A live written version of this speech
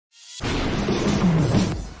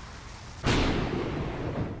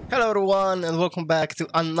Hello everyone and welcome back to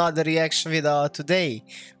another reaction video. Today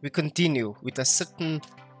we continue with a certain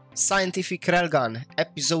scientific railgun,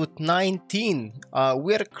 episode 19.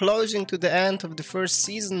 We are closing to the end of the first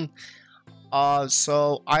season,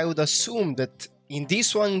 so I would assume that in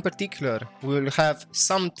this one in particular we will have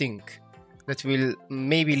something that will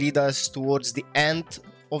maybe lead us towards the end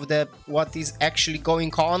of what is actually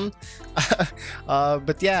going on.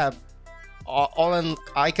 But yeah, all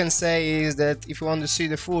I can say is that if you want to see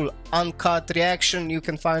the full uncut reaction, you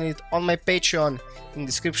can find it on my Patreon in the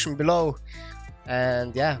description below.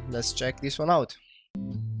 And yeah, let's check this one out.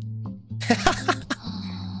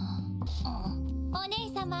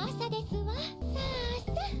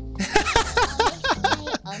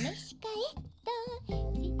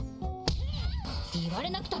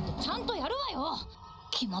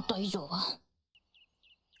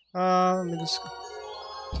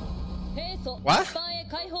 What?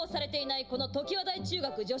 開放されていないこの常盤台中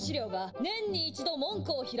学女子寮が年に一度門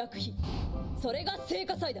戸を開く日。それが聖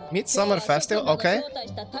火祭だ。 Midsummer Festival, okay. 招待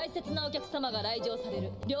した大切なお客様が来場され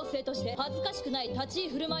る。寮生として恥ずかしくない立ち居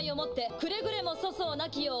振る舞いを持ってくれぐれも粗相な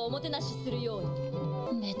きようおもてなしするように。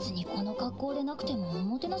別にこの格好でなくてもお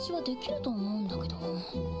もてなしはできると思うんだけど。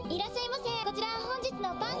いらっしゃいませ。こちら本日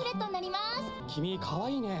のパンフレットになります。君可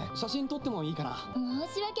愛いね。写真撮ってもいいかな。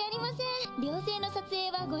申し訳ありません。寮生の撮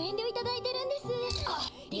影はご遠慮いただいてるんです。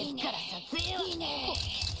あ、ですから撮影はいいね。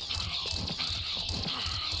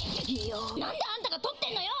いいよ。なんであんたが撮っ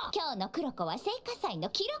てんのよ。今日の黒子は聖火祭の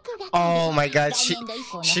記録が。Oh my god, she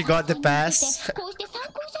got the pass. こうして参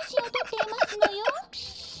考写真を撮っていますのよ。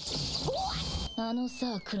あの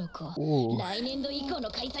さ、黒子、来年度以降の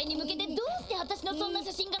開催に向けてどうして私のそんな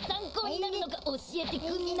写真が参考になるのか教えてく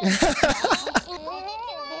んないか。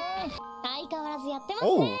相変わらずやってます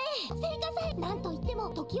ね。聖火祭、なんといって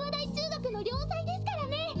も常盤台中学の寮祭ですから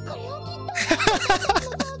ね。これはきっと私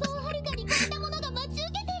の想像をはるかに超えたものが待ち受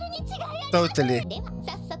けてるに違いありません。では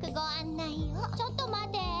早速ご案内を。ちょっと待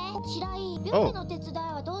て。白井、病気の手伝い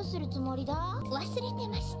はどうするつもりだ？忘れて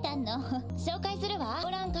ましたの。紹介するわ。オ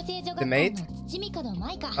ラン火星女学校の土見門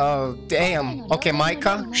舞香。Oh damn. Okay,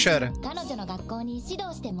 Maika, sure. 彼女の学校に指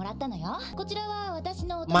導してもらったのよ。こちらは私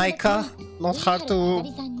の Maika, not hard to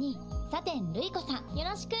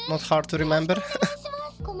not hard to remember.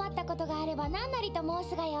 困ったことがあれば何なりと申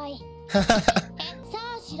すがよい。さ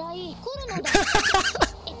あ白井、来るのだ。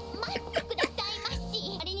待ってくださいま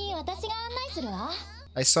し。仮に私が案内するわ。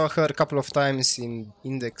I saw her a couple of times in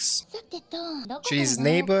Index. She's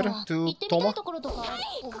neighbor to Toma.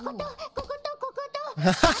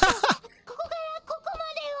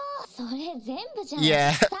 それ全部じゃん。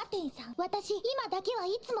Yeah. さてさん、私今だけは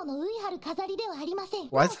いつものウイハル飾りではありません。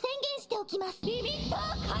もう宣言しておきます。ビビッタ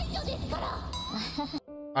ー解除ですから。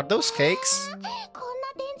Are those cakes? こんな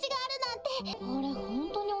展示があるなんて。あれ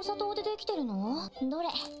本当にお砂糖でできてるの？どれ？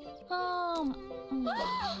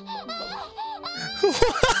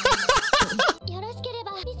よろしけれ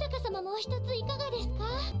ば美坂様もう一ついかがですか？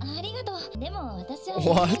ありがとう。でも私は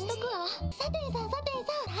やっとくわ。さてさん、拝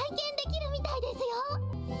見できるみたいですよ。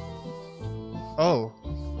Oh.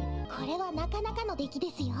 これはなかなかの出来で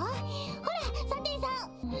すよ。ほら、さてさん。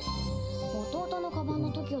弟のカバン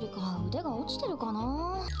の時よりか腕が落ちてるか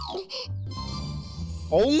な。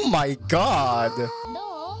Oh my god. どう？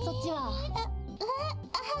そっちは。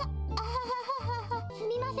す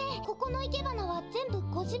みません。ここの生け花は全部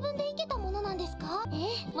ご自分で生けたものなんですか？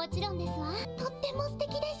もちろんですわ。とっても素敵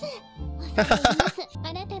です。恐れ入ります。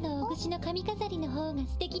あなたのお串の髪飾りの方が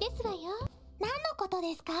素敵ですわよ。何のこと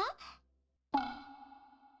ですか？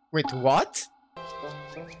 Wait, what?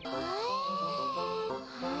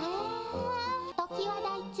 常盤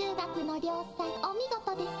台中学の寮祭、お見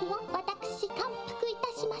事ですわ。私感服い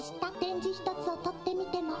たしました。展示一つをとってみ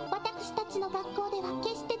ても私たちの学校では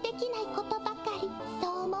決してできないことばかり。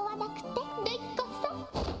そう思わなくてレイコさん。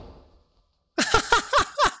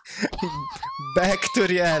Back to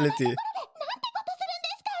reality.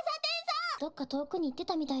 どっか遠くに行って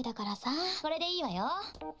たみたいだからさ。これでいいわよ。あ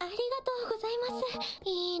りがとうございます。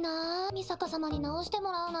いいなぁ、美坂様に直して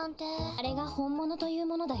もらうなんて。あれが本物という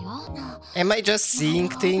ものだよ。Am I just seeing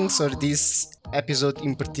things, or this episode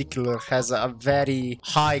in particular has a very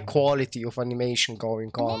high quality of animation going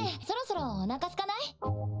on? ねえ、そろそろお腹すかない？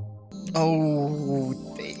 Oh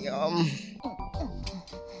damn.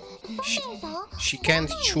 She can't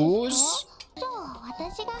choose? じゃあ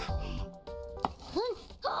私が。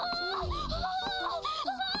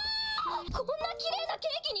こんな綺麗なケ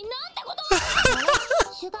ーキになんてこと。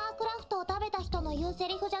シュガークラフトを食べた人の言うセ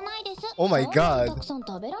リフじゃないです。Oh my god. たくさん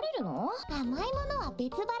食べられるの？甘いものは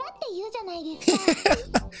別腹って言うじゃないです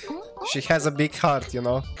か。She has a big heart, you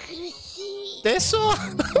know. 苦しい。eso? こ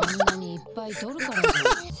んなにいっぱい撮るから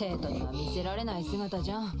生徒には見せられない姿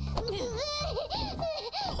じゃん。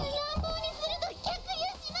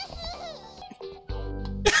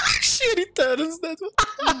She returns that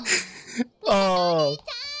one. Oh.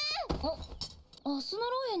 アスナロ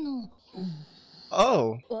園の。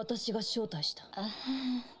Oh. 私が招待した。ね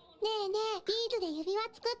えねえ、ビーズで指輪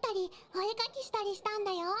作ったりお絵描きしたりしたん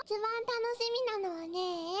だよ。一番楽しみなのはね、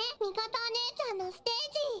味方お姉ちゃんのステ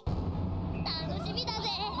ージ。楽しみだぜ。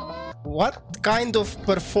 What kind of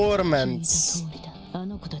performance? あ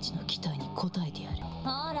の子たちの期待に応えてやる。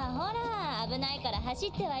ほらほら、危ないから走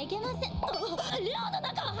ってはいけません。寮の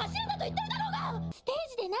中は走るなと言ってるだろうが。ステー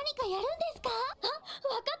ジで何かやるんですか？あ、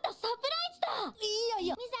わかった、サプライズだ。いやい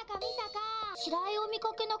や、ミサカ白井を見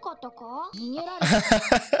かけなかったか？逃げられ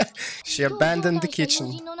She abandoned the kitchen.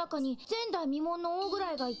 友人の中に前代未聞の大ぐ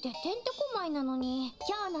らいがいててんてこまいなのに、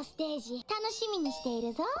今日のステージ楽しみにしてい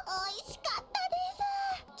るぞ。美味しかったで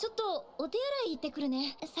す。ちょっとお手洗い行ってくる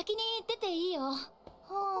ね。先に出ていいよ。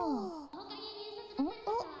ほう。いらっし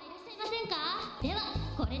ゃいませんか？では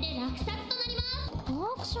これで落札となります。オ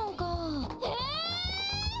ークションか。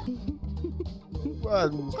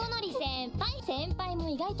Well, 小のり先輩も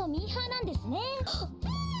意外とミーハーなんですね。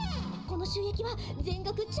この収益は全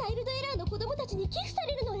額チャイルドエラーの子供たちに寄付さ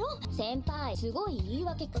れるのよ。先輩、すごい言い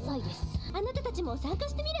訳臭いです。あなたたちも参加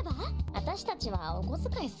してみれば？私たちはお小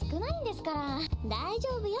遣い少ないんですから大丈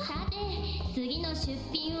夫よ。さて、次の出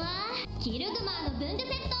品はキルグマーの文具セッ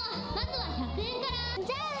ト。まずは100円から。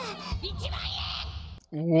じゃあ1万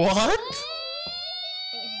円。 what?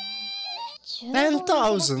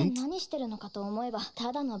 10,000? 何してるのかと思えば、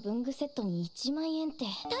ただの文具セットに1万円って。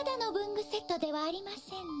ただの文具セットではありま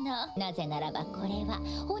せんの。なぜならばこれは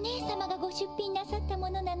お姉様がご出品なさった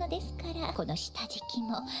ものなのですから。この下敷き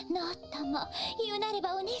もノートも、言うなれ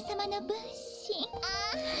ばお姉様の分身。あ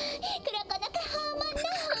あ、黒子の過宝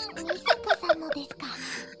物。美坂さんのですか？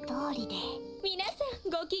通りで。皆さ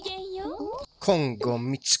んごきげんよう。Kongo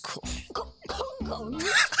Mitsuko. 今後何で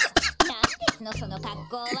すのその格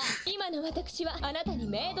好は。今の私はあなたに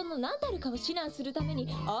メイドの何たるかを指南するために、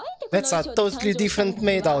あえてこの That's a totally different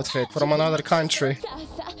maid outfit from another country. さあ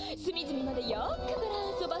さあ、隅々までよくご覧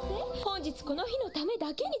遊ばせ。本日この日のため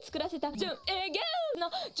だけに作らせた純エゲー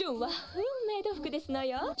の純和風メイド服ですの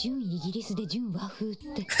よ。純イギリスで純和風って。ち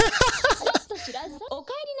ょっと白井さん、お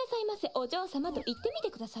帰りなさいませ。お嬢様と言ってみ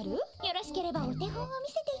てくださる？よろしければお手本を見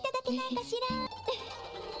せていただけないかしら。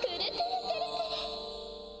くるくるくるくる。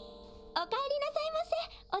お帰りなさいませ、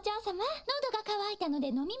お嬢様。喉が渇いたので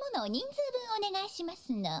飲み物を人数分お願いしま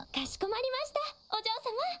すの。かしこまりました、お嬢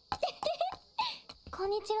様。こん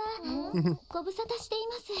にちは。ご無沙汰してい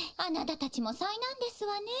ます。あなたたちも災難です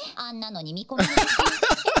わね。あんなのに見込まれて。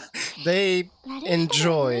They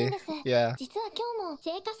enjoy. Yeah. 実は今日も聖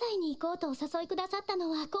火祭に行こうとお誘いくださったの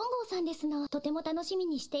は金剛さんですの。とても楽しみ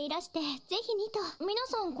にしていらして、ぜひにと。皆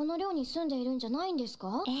さんこの寮に住んでいるんじゃないんです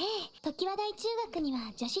か？ええ、常盤台中学には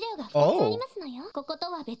女子寮が2つありますのよ。ここ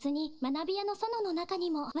とは別に学び屋の園の中に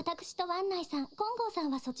も、私と湾内さん、金剛さん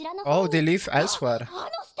はそちらの方に。 Oh, they live elsewhere. あの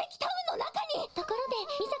素敵タウンの中に。ところで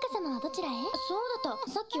美坂様はどちらへ？そうだっ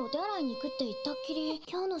た、さっきお手洗いに行くって言ったっきり。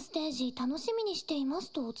今日のステージ楽しみにしていま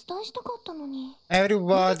すとお伝えしたかったのに。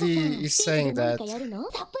 Everybody is saying that. サプライ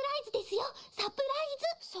ズですよ、サプライ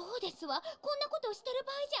ズ。そうですわ、こんなことしてる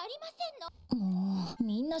場合じゃありませんの。もう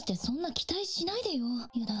みんなしてそんな期待しないでよ。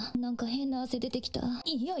やだ、なんか変な汗出てきた。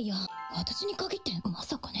いやいや、私に限ってま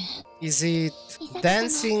さかね。 Is it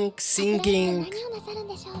dancing, singing? 何をなさるん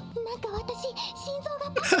でしょう。なんか私、心臓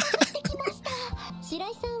がパクパクしてきました。白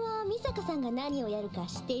井さんは美坂さんが何をやるか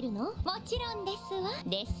知っているの？もちろんですわ。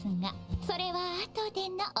ですが、それは後で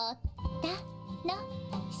のお楽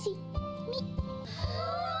しみ。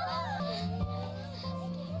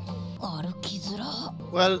歩きづら。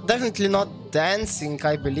 Well, definitely not dancing,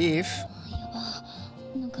 I believe. や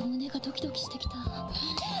ば、なんか胸がドキドキしてきた。あ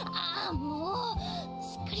あ、もう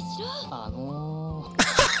しっかりしろ。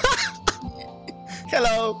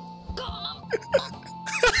Hello.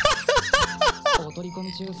 お取り込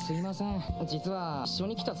み中すいません。実は一緒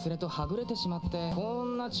に来た連れとはぐれてしまって、こ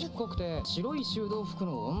んなちっこくて白い修道服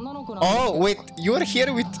の女の子なんです。 Oh, wait, you are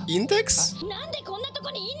here with Index? なんでこんなとこ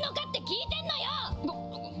にいんのかって聞いてんのよ。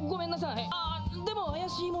ごめんなさい。でも怪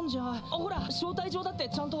しいもんじゃ。ほら、招待状だって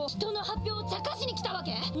ちゃんと。人の発表を茶化しに来たわ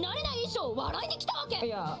け？慣れない衣装を笑いに来たわけ？い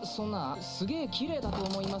や、そんなすげえ綺麗だと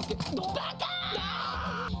思いますけど。バカ！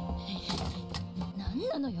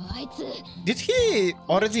なんなのよあいつ。 Did he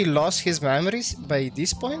already lost his memories by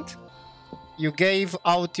this point? You gave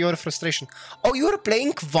out your frustration. Oh, you are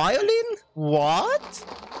playing violin? What? す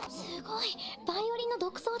ごい、バイオリンの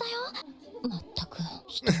独奏だよ。まったく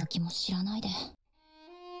人の気も知らないで。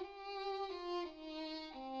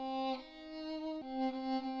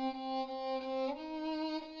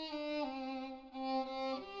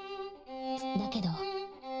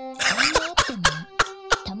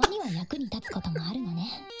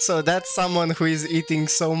So that's someone who is eating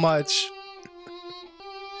so much.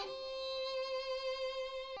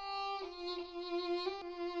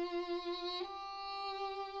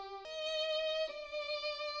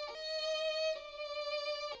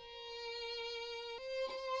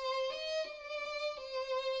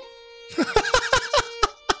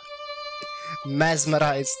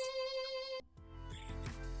 Mesmerized.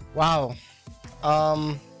 Wow.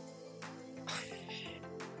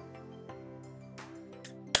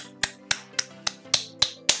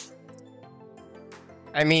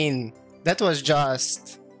 I mean, that was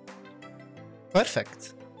just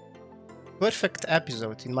perfect. Perfect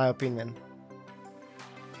episode, in my opinion.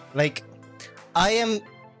 Like, I am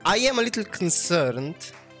a little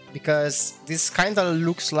concerned because this kind of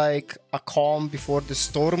looks like a calm before the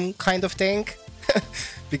storm kind of thing.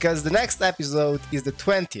 Because the next episode is the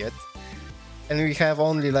 20th, and we have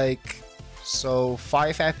only like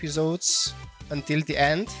 5 episodes until the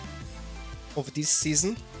end of this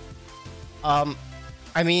season.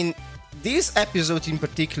 I mean, this episode in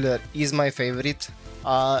particular is my favorite.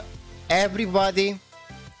 Everybody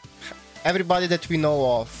that we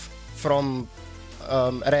know of from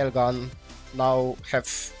Railgun now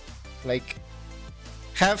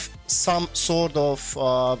have some sort of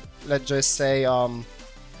let's just say I'm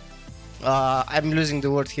losing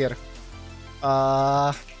the word here.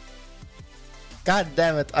 God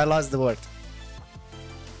damn it, I lost the word.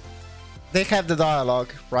 They have the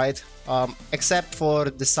dialogue, right? Except for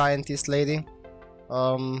the scientist lady,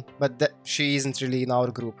 but she isn't really in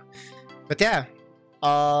our group. But yeah,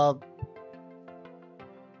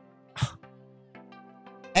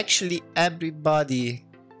 actually everybody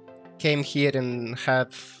came here and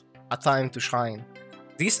have a time to shine.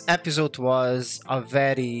 This episode was a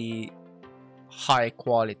very high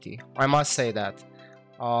quality, I must say that.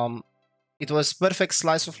 It was perfect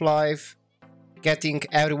slice of life, getting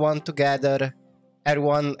everyone together.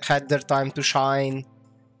 Everyone had their time to shine,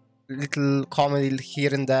 little comedy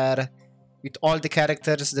here and there, with all the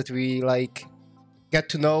characters that we like get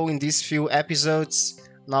to know in these few episodes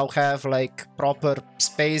now have like proper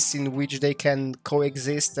space in which they can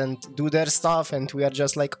coexist and do their stuff, and we are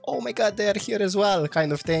just like, oh my god, they are here as well,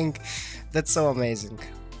 kind of thing. That's so amazing.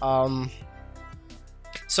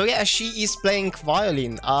 So yeah, she is playing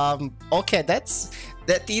violin. Okay,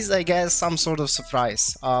 that is, I guess, some sort of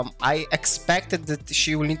surprise. I expected that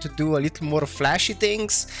she will need to do a little more flashy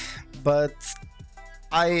things, but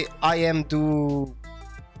I am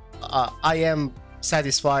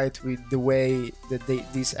satisfied with the way that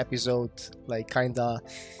this episode like kinda,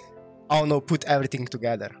 I don't know, put everything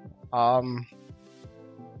together.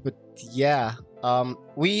 But yeah,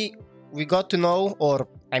 we got to know, or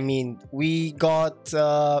I mean, we got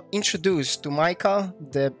introduced to Micah,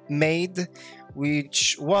 the maid,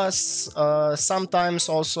 which was sometimes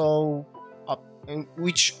also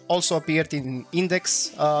which also appeared in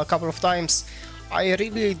Index a couple of times. I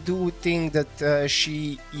really do think that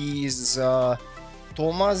she is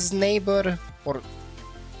Thomas' neighbor or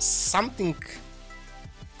something,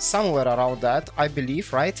 somewhere around that, I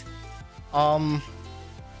believe, right?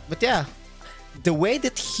 But yeah, the way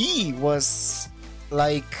that he was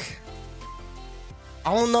like,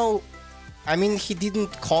 I don't know, I mean, he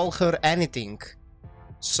didn't call her anything,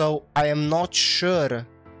 so I am not sure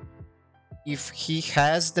if he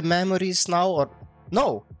has the memories now or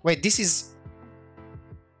no. Wait, this is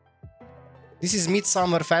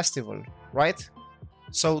Midsummer Festival, right?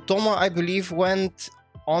 So Toma, I believe, went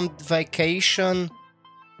on vacation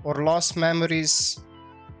or lost memories.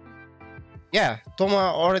 Yeah, Toma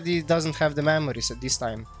already doesn't have the memories at this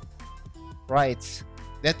time, right?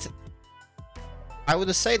 That, I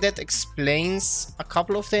would say, that explains a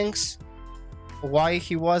couple of things. Why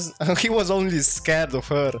he was only scared of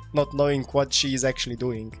her, not knowing what she is actually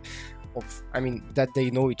doing. I mean, that they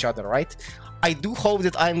know each other, right? I do hope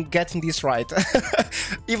that I'm getting this right.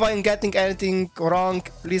 If I'm getting anything wrong,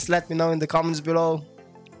 please let me know in the comments below.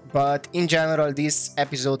 But in general, this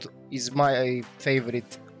episode is my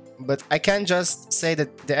favorite. But I can't just say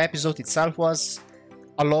that the episode itself was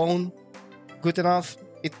alone good enough.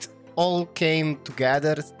 It all came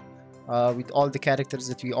together with all the characters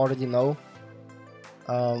that we already know.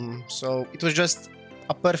 So it was just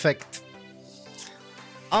a perfect,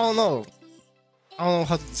 I don't know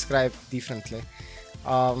how to describe differently.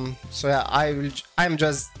 So yeah, I'm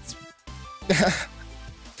just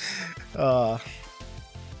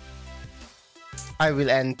I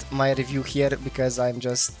will end my review here because I'm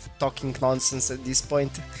just talking nonsense at this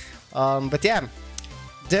point. But yeah,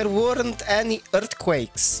 there weren't any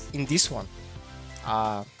earthquakes in this one.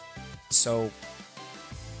 So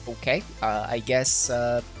okay, I guess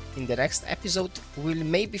in the next episode we'll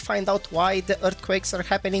maybe find out why the earthquakes are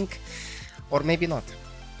happening, or maybe not.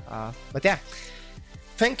 But yeah,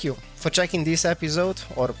 thank you for checking this episode,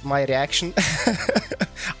 or my reaction,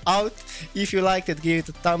 out. If you liked it, give it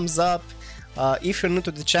a thumbs up. If you're new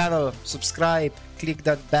to the channel, subscribe, click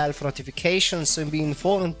that bell for notifications so you'll be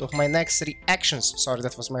informed of my next reactions. Sorry,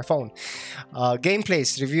 that was my phone.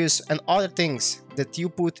 Gameplays, reviews, and other things that you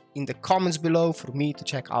put in the comments below for me to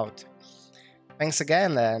check out. Thanks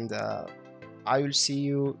again, and I will see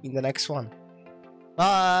you in the next one.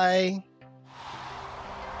 Bye!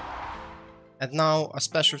 And now a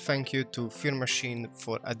special thank you to Fear Machine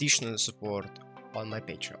for additional support on my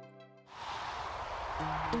Patreon.